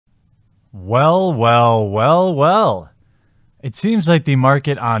Well, well, well, well. It seems like the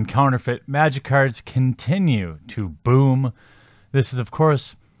market on counterfeit magic cards continue to boom. This is, of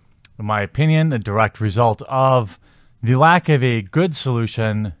course, in my opinion, a direct result of the lack of a good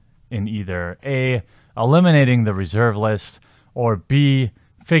solution in either A, eliminating the reserve list, or B,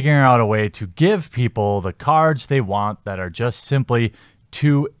 figuring out a way to give people the cards they want that are just simply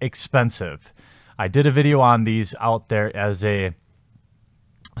too expensive. I did a video on these out there as a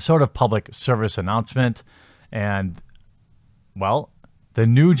sort of public service announcement, and well, the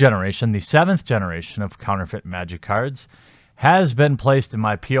new generation, the 7th generation of counterfeit magic cards has been placed in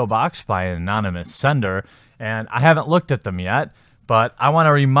my P.O. box by an anonymous sender, and I haven't looked at them yet, but I want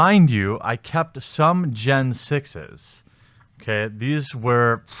to remind you I kept some Gen 6s. Okay, these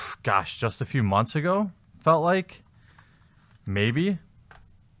were, gosh, just a few months ago, felt like, maybe.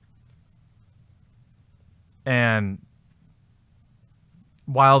 And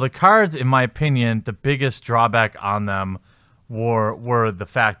while the cards, in my opinion, the biggest drawback on them were the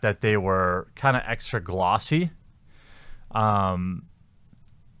fact that they were kind of extra glossy.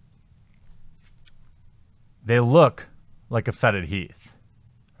 They look like a fetid heath,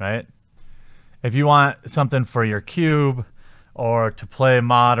 right? If you want something for your cube or to play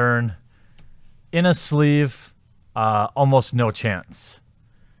modern, in a sleeve, almost no chance.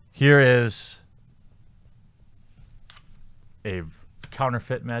 Here is a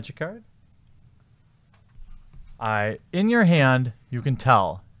counterfeit magic card. In your hand, you can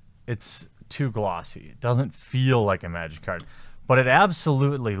tell it's too glossy. It doesn't feel like a magic card, but it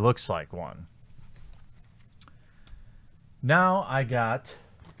absolutely looks like one. Now I'm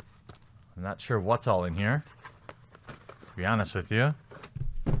not sure what's all in here, to be honest with you.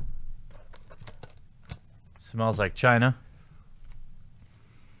 Smells like China.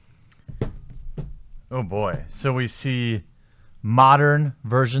 Oh boy. So we see Modern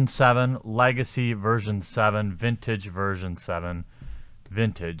version 7, Legacy version 7, Vintage version 7,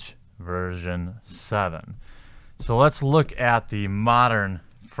 Vintage version 7. So let's look at the Modern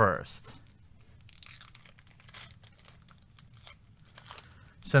first.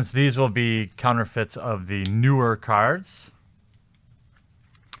 Since these will be counterfeits of the newer cards,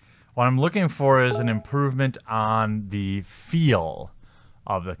 what I'm looking for is an improvement on the feel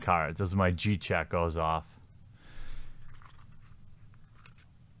of the cards as my G-check goes off.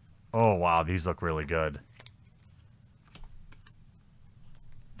 Oh, wow, these look really good.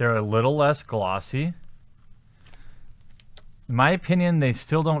 They're a little less glossy. In my opinion, they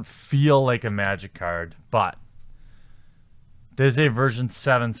still don't feel like a magic card, but there's a version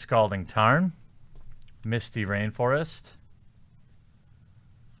 7 Scalding Tarn, Misty Rainforest,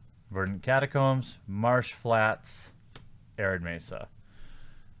 Verdant Catacombs, Marsh Flats, Arid Mesa.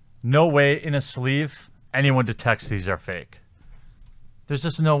 No way in a sleeve anyone detects these are fake. There's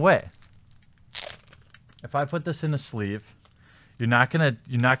just no way. If I put this in a sleeve, you're not gonna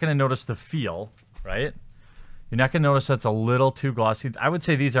notice the feel, right? You're not gonna notice that's a little too glossy. I would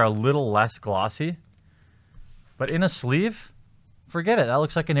say these are a little less glossy, but in a sleeve, forget it. That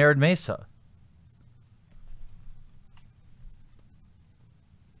looks like an Arid Mesa.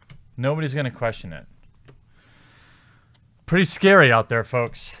 Nobody's gonna question it. Pretty scary out there,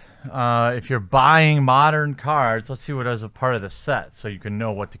 folks. If you're buying modern cards, let's see what is a part of the set so you can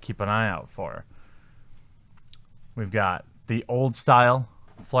know what to keep an eye out for. We've got the old style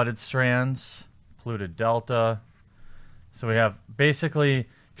flooded strands, polluted delta. So we have basically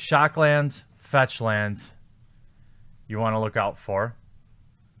shock lands, fetch lands you want to look out for.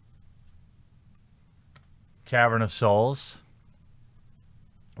 Cavern of Souls.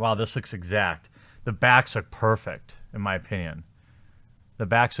 Wow, this looks exact. The backs look perfect, in my opinion. The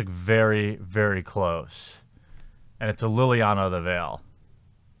backs look very, very close. And it's a Liliana of the Veil.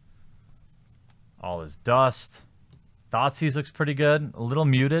 All is dust. Thoughtseize looks pretty good. A little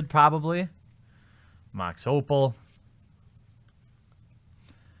muted, probably. Mox Opal.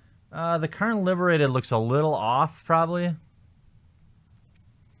 The current Liberated looks a little off, probably.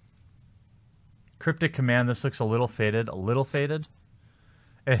 Cryptic Command, this looks a little faded. A little faded.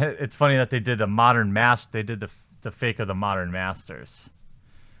 It's funny that they did a modern mask. They did the fake of the Modern Masters.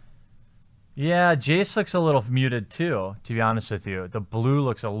 Yeah, Jace looks a little muted too, to be honest with you. The blue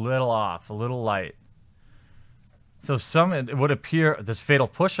looks a little off, a little light. So it would appear this Fatal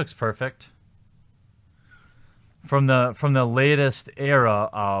Push looks perfect. From the latest era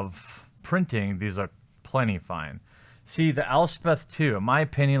of printing, these look plenty fine. See, the Elspeth too, in my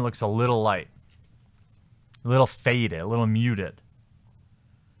opinion, looks a little light. A little faded, a little muted.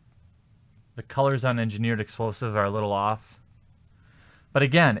 The colors on Engineered Explosives are a little off. But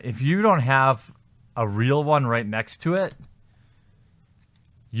again, if you don't have a real one right next to it,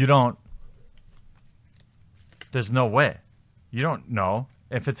 you don't There's no way. You don't know.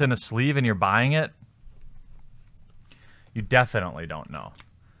 If it's in a sleeve and you're buying it, you definitely don't know.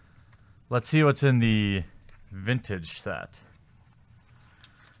 Let's see what's in the vintage set.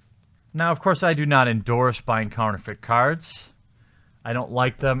 Now, of course, I do not endorse buying counterfeit cards. I don't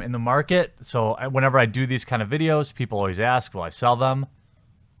like them in the market. So whenever I do these kind of videos, people always ask, will I sell them?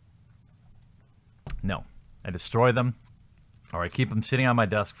 No. I destroy them, or I keep them sitting on my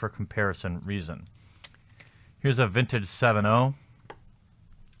desk for comparison reason. Here's a vintage 7.0.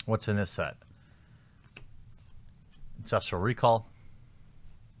 What's in this set? Ancestral Recall,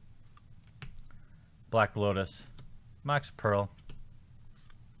 Black Lotus, Max Pearl.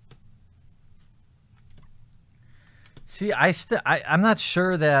 See, I'm not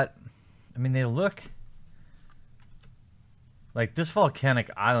sure that. I mean, they look like this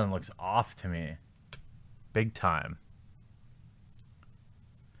volcanic island looks off to me, big time.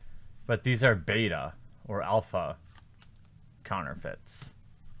 But these are beta or alpha counterfeits.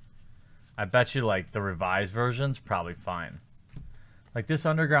 I bet you like the revised version's probably fine. Like this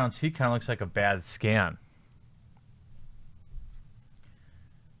Underground Sea kind of looks like a bad scan.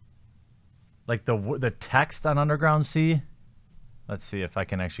 Like the text on Underground Sea. Let's see if I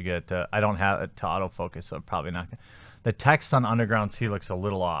can actually get it to, I don't have it to autofocus, so probably not. The text on Underground Sea looks a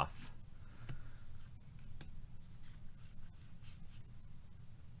little off.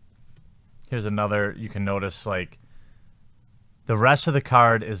 Here's another, you can notice like the rest of the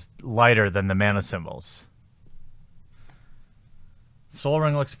card is lighter than the mana symbols. Soul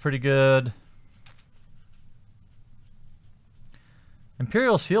Ring looks pretty good.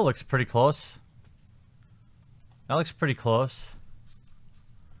 Imperial Seal looks pretty close. That looks pretty close.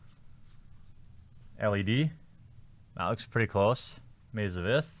 LED. That looks pretty close. Maze of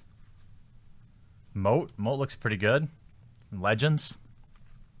Ith. Moat. Moat looks pretty good. Legends.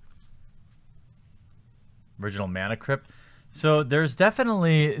 Original Mana Crypt. So there's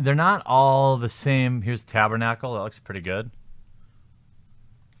definitely, they're not all the same. Here's Tabernacle. That looks pretty good.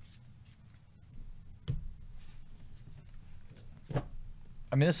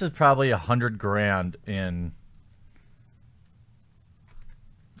 I mean, this is probably $100 grand in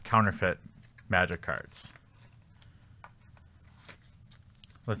counterfeit Magic cards.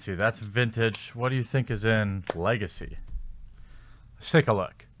 Let's see, that's vintage. What do you think is in Legacy? Let's take a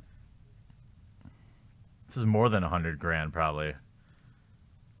look. This is more than $100 grand, probably.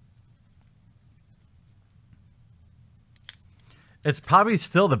 It's probably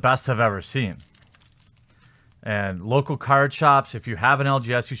still the best I've ever seen. And local card shops, if you have an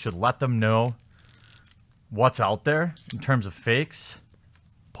LGS, you should let them know what's out there in terms of fakes.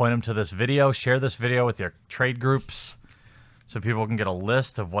 Point them to this video. Share this video with your trade groups so people can get a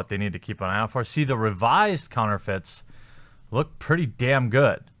list of what they need to keep an eye out for. See, the revised counterfeits look pretty damn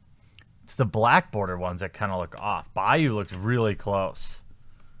good. It's the black border ones that kind of look off. Bayou looks really close.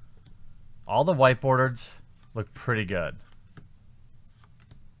 All the white bordered look pretty good.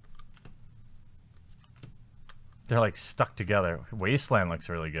 They're like stuck together. Wasteland looks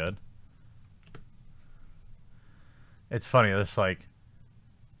really good. It's funny, this like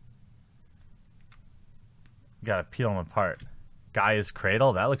gotta peel them apart. Gaia's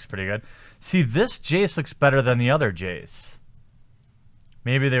Cradle, that looks pretty good. See, this Jace looks better than the other Jace.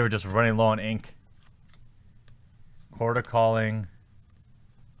 Maybe they were just running low on ink. Quarter Calling.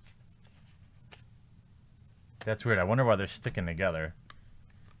 That's weird. I wonder why they're sticking together.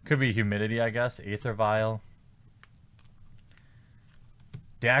 Could be humidity, I guess. Aether Vial.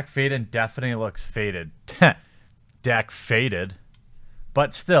 Dak Faded definitely looks faded. Dak Faded.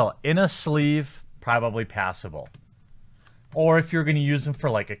 But still, in a sleeve, probably passable. Or if you're going to use them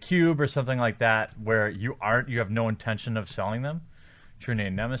for like a cube or something like that, where you have no intention of selling them. True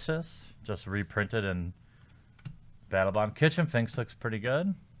Name Nemesis, just reprinted in Battle Bomb. Kitchen Finks looks pretty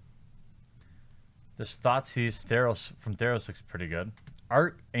good. This Thoughtseize Theros from Theros looks pretty good.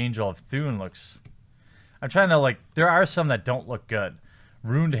 Archangel of Thune looks... I'm trying to like... There are some that don't look good.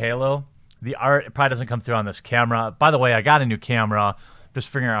 Ruined Halo. The art it probably doesn't come through on this camera. By the way, I got a new camera. Just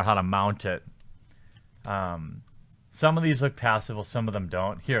figuring out how to mount it. Some of these look passable, some of them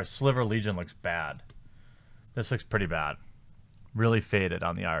don't. Here, Sliver Legion looks bad. This looks pretty bad. Really faded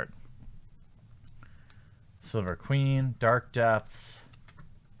on the art. Silver Queen, Dark Depths,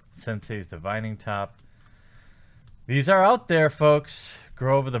 Sensei's Divining Top. These are out there, folks.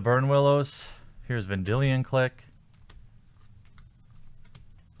 Grove of the Burn Willows. Here's Vendilion Click.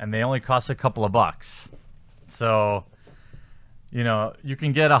 And they only cost a couple of bucks. So, you know, you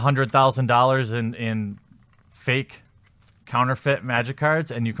can get $100,000 in fake counterfeit Magic cards,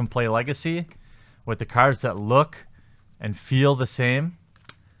 and you can play Legacy with the cards that look and feel the same,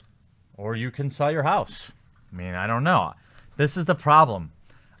 or you can sell your house. I mean, I don't know. This is the problem.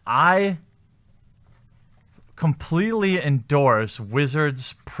 I completely endorse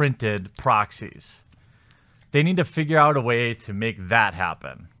Wizards printed proxies. They need to figure out a way to make that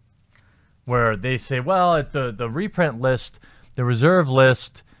happen. Where they say, well, at the reprint list, the reserve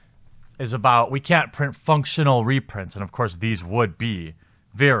list is about, we can't print functional reprints. And of course, these would be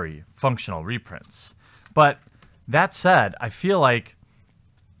very functional reprints. But that said, I feel like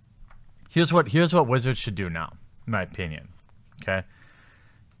here's what Wizards should do now, in my opinion. Okay.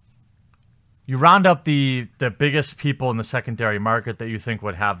 You round up the biggest people in the secondary market that you think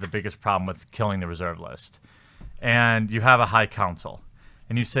would have the biggest problem with killing the reserve list. And you have a high council.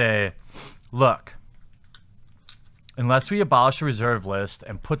 And you say, look, unless we abolish the reserve list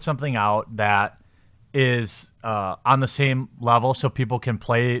and put something out that is on the same level so people can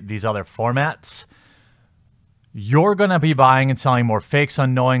play these other formats, you're going to be buying and selling more fakes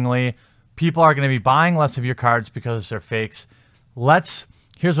unknowingly. People are going to be buying less of your cards because they're fakes.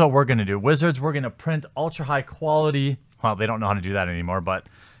 Here's what we're going to do. Wizards, we're going to print ultra high quality. Well, they don't know how to do that anymore, but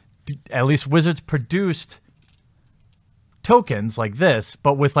at least Wizards produced tokens like this,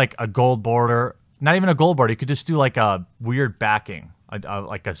 but with like a gold border. Not even a gold border. You could just do like a weird backing,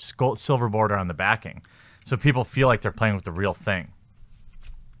 like a silver border on the backing, so people feel like they're playing with the real thing.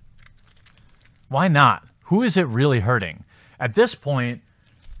 Why not? Who is it really hurting? At this point,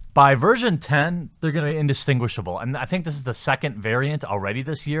 by version 10, they're going to be indistinguishable. And I think this is the second variant already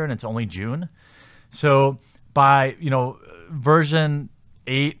this year, and it's only June. So by, version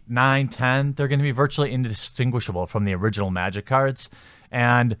 8, 9, 10, they're going to be virtually indistinguishable from the original Magic cards.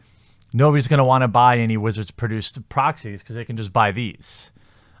 And nobody's going to want to buy any Wizards-produced proxies because they can just buy these.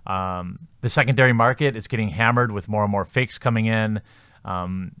 The secondary market is getting hammered with more and more fakes coming in.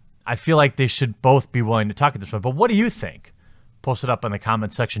 I feel like they should both be willing to talk at this point. But what do you think? Post it up in the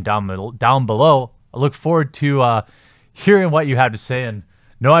comment section down below. I look forward to hearing what you have to say. And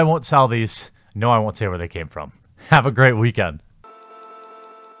no, I won't sell these. No, I won't say where they came from. Have a great weekend.